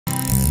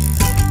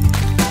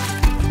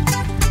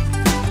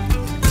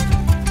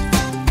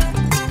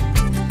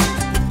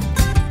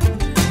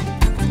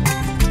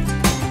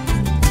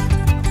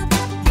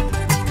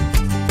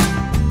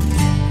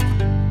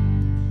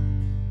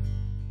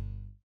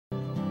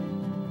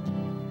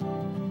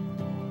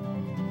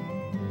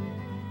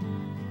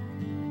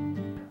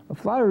A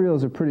fly reel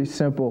is a pretty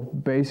simple,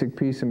 basic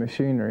piece of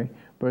machinery,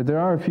 but there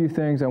are a few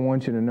things I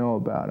want you to know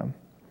about them.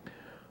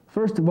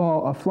 First of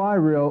all, a fly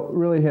reel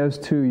really has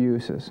two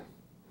uses.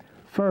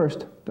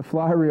 First, the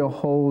fly reel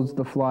holds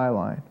the fly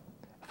line.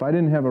 If I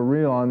didn't have a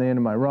reel on the end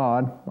of my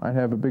rod, I'd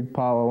have a big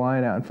pile of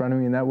line out in front of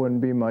me and that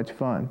wouldn't be much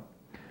fun.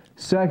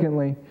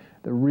 Secondly,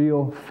 the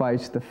reel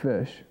fights the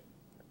fish.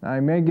 Now, I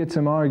may get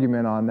some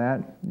argument on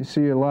that. You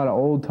see a lot of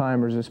old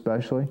timers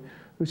especially,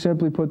 who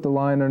simply put the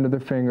line under their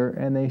finger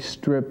and they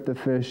strip the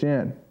fish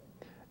in.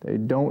 They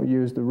don't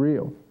use the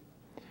reel.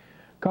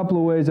 A couple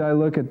of ways I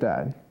look at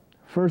that.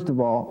 First of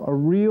all, a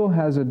reel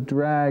has a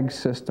drag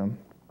system.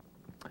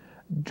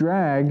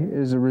 Drag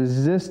is a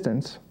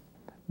resistance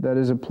that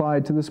is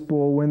applied to the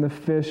spool when the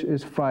fish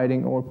is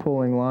fighting or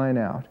pulling line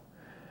out.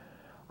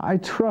 I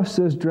trust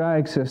this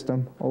drag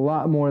system a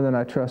lot more than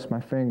I trust my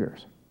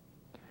fingers.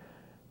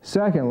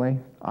 Secondly,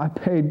 I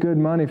paid good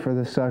money for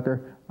this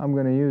sucker. I'm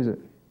going to use it.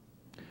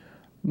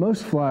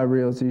 Most fly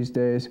reels these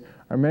days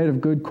are made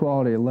of good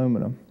quality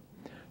aluminum.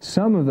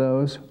 Some of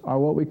those are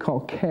what we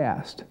call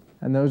cast,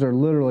 and those are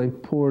literally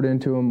poured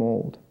into a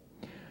mold.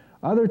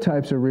 Other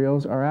types of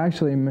reels are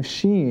actually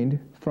machined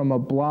from a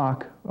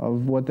block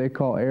of what they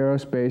call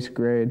aerospace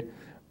grade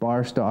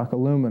bar stock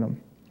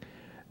aluminum.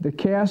 The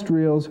cast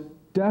reels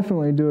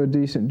definitely do a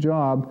decent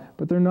job,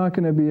 but they're not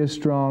going to be as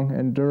strong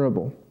and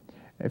durable.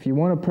 If you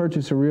want to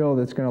purchase a reel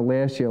that's going to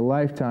last you a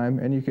lifetime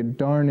and you could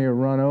darn near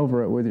run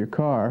over it with your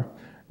car,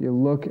 you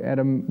look at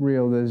a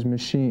reel that is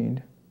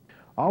machined.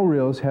 All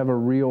reels have a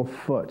reel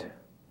foot,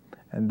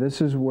 and this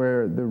is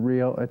where the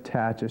reel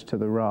attaches to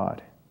the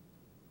rod.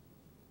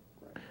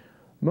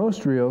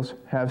 Most reels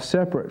have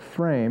separate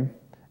frame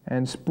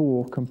and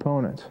spool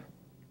components.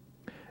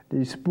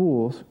 These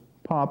spools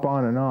pop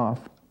on and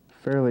off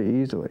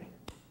fairly easily.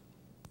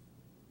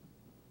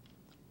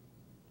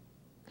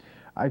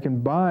 I can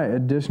buy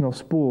additional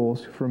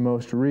spools for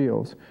most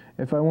reels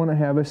if I want to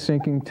have a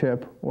sinking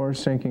tip or a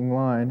sinking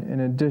line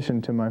in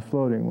addition to my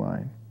floating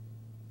line.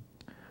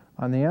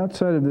 On the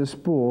outside of this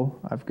spool,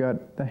 I've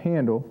got the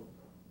handle,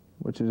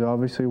 which is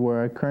obviously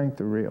where I crank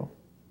the reel.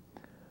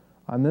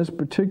 On this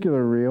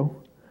particular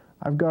reel,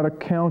 I've got a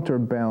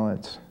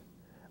counterbalance,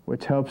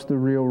 which helps the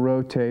reel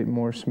rotate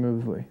more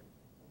smoothly.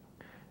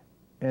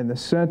 In the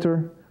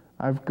center,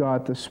 I've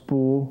got the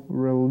spool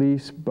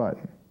release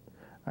button.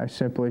 I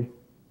simply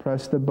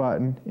press the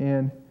button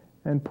in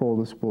and pull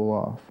the spool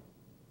off.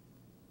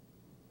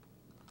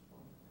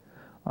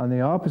 On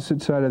the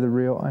opposite side of the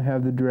reel, I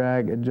have the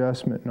drag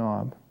adjustment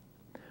knob.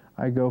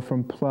 I go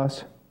from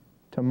plus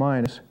to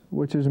minus,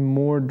 which is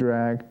more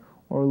drag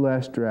or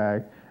less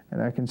drag,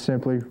 and I can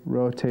simply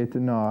rotate the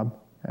knob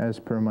as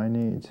per my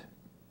needs.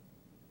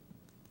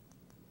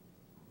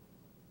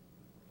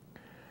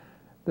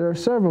 There are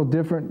several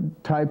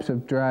different types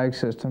of drag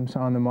systems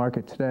on the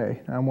market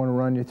today, and I want to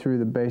run you through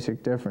the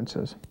basic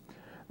differences.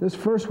 This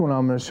first one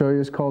I'm going to show you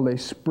is called a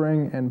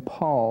spring and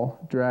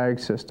pawl drag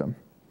system.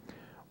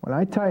 When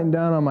I tighten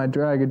down on my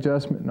drag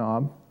adjustment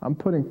knob, I'm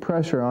putting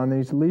pressure on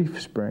these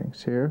leaf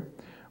springs here,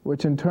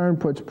 which in turn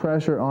puts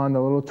pressure on the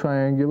little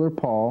triangular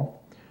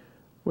pawl,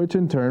 which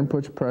in turn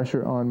puts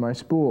pressure on my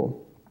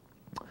spool.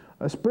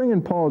 A spring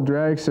and pawl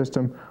drag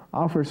system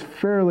offers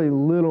fairly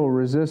little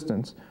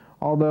resistance,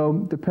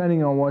 although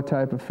depending on what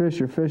type of fish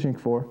you're fishing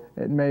for,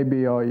 it may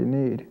be all you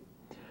need.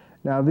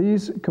 Now,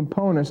 these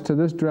components to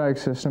this drag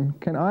system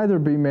can either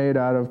be made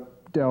out of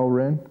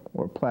Delrin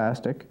or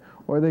plastic,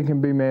 or they can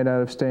be made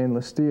out of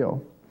stainless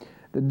steel.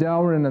 The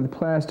Delrin and the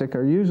plastic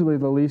are usually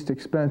the least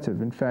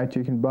expensive. In fact,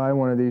 you can buy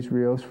one of these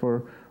reels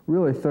for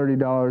really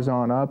 $30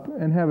 on up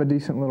and have a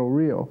decent little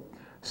reel.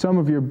 Some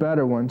of your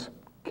better ones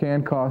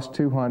can cost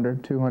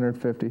 $200,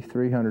 $250,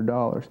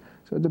 $300.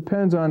 So it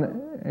depends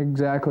on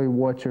exactly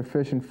what you're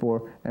fishing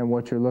for and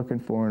what you're looking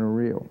for in a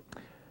reel.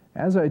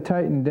 As I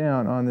tighten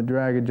down on the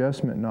drag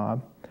adjustment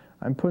knob,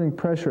 I'm putting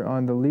pressure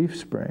on the leaf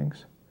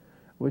springs,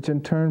 which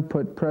in turn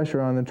put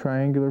pressure on the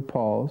triangular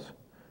pawls,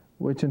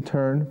 which in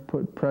turn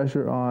put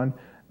pressure on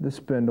the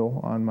spindle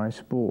on my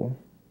spool.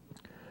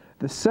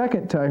 The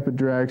second type of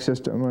drag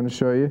system I'm going to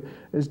show you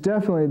is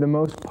definitely the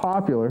most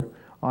popular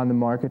on the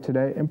market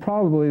today and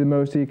probably the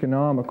most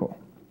economical.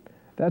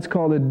 That's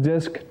called a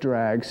disc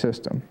drag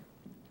system.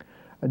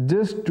 A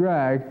disc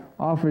drag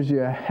offers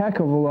you a heck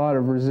of a lot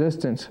of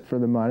resistance for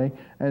the money,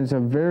 and it's a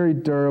very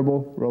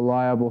durable,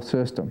 reliable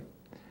system.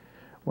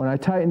 When I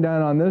tighten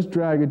down on this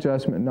drag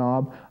adjustment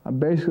knob, I'm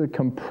basically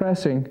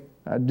compressing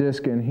a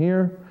disc in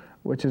here,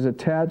 which is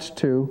attached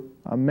to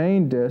a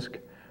main disc,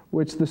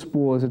 which the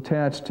spool is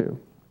attached to.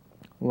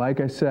 Like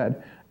I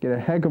said, get a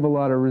heck of a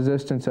lot of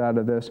resistance out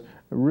of this,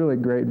 a really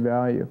great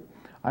value.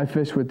 I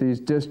fish with these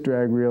disc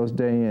drag reels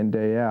day in,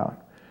 day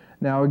out.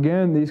 Now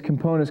again, these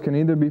components can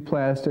either be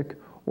plastic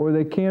or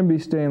they can be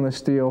stainless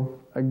steel.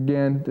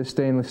 Again, the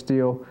stainless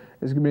steel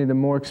is going to be the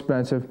more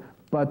expensive,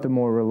 but the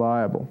more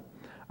reliable.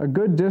 A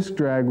good disc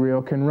drag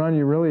reel can run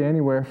you really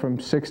anywhere from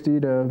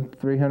 $60 to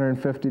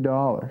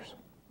 $350.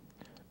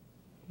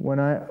 When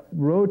I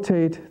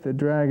rotate the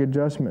drag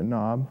adjustment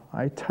knob,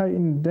 I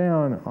tighten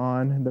down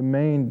on the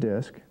main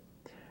disc,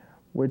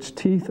 which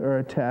teeth are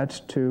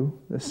attached to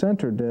the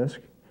center disc,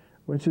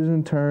 which is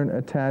in turn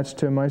attached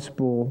to my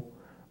spool,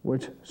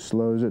 which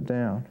slows it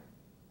down.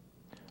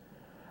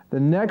 The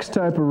next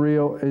type of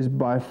reel is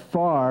by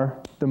far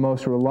the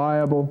most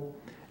reliable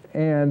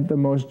and the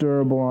most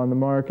durable on the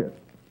market.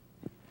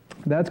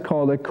 That's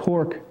called a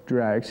cork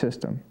drag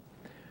system.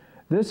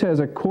 This has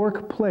a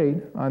cork plate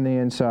on the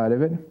inside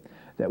of it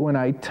that when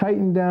I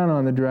tighten down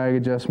on the drag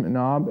adjustment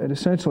knob, it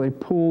essentially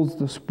pulls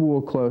the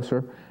spool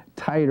closer,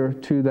 tighter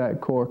to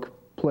that cork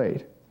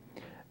plate.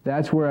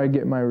 That's where I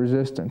get my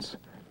resistance.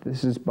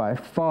 This is by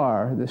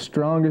far the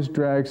strongest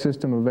drag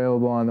system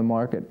available on the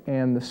market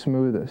and the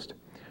smoothest.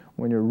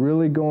 When you're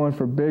really going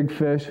for big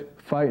fish,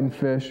 fighting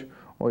fish,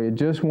 or you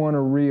just want a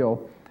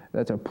reel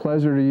that's a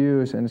pleasure to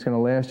use and it's going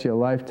to last you a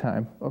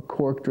lifetime, a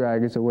cork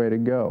drag is the way to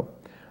go.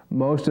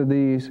 Most of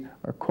these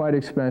are quite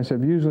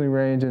expensive, usually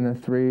range in the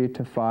 $300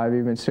 to $500,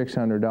 even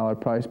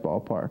 $600 price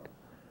ballpark.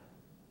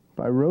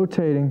 By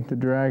rotating the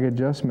drag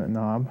adjustment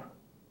knob,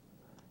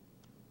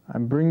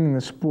 I'm bringing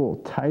the spool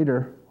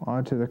tighter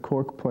onto the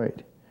cork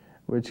plate,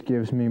 which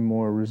gives me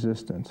more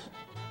resistance.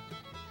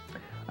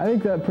 I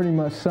think that pretty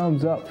much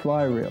sums up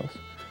fly reels.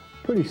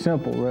 Pretty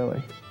simple,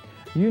 really.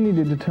 You need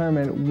to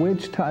determine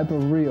which type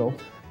of reel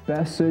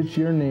best suits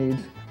your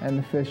needs and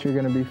the fish you're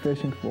going to be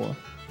fishing for,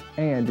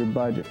 and your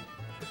budget.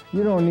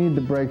 You don't need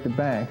to break the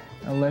bank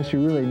unless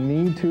you really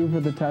need to for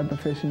the type of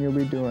fishing you'll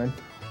be doing,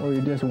 or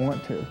you just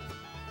want to.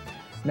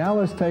 Now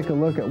let's take a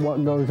look at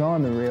what goes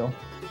on the reel,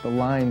 the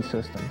line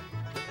system.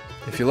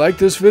 If you like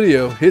this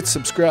video, hit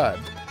subscribe.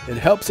 It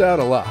helps out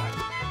a lot.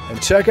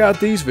 And check out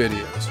these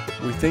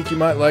videos. We think you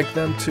might like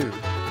them too.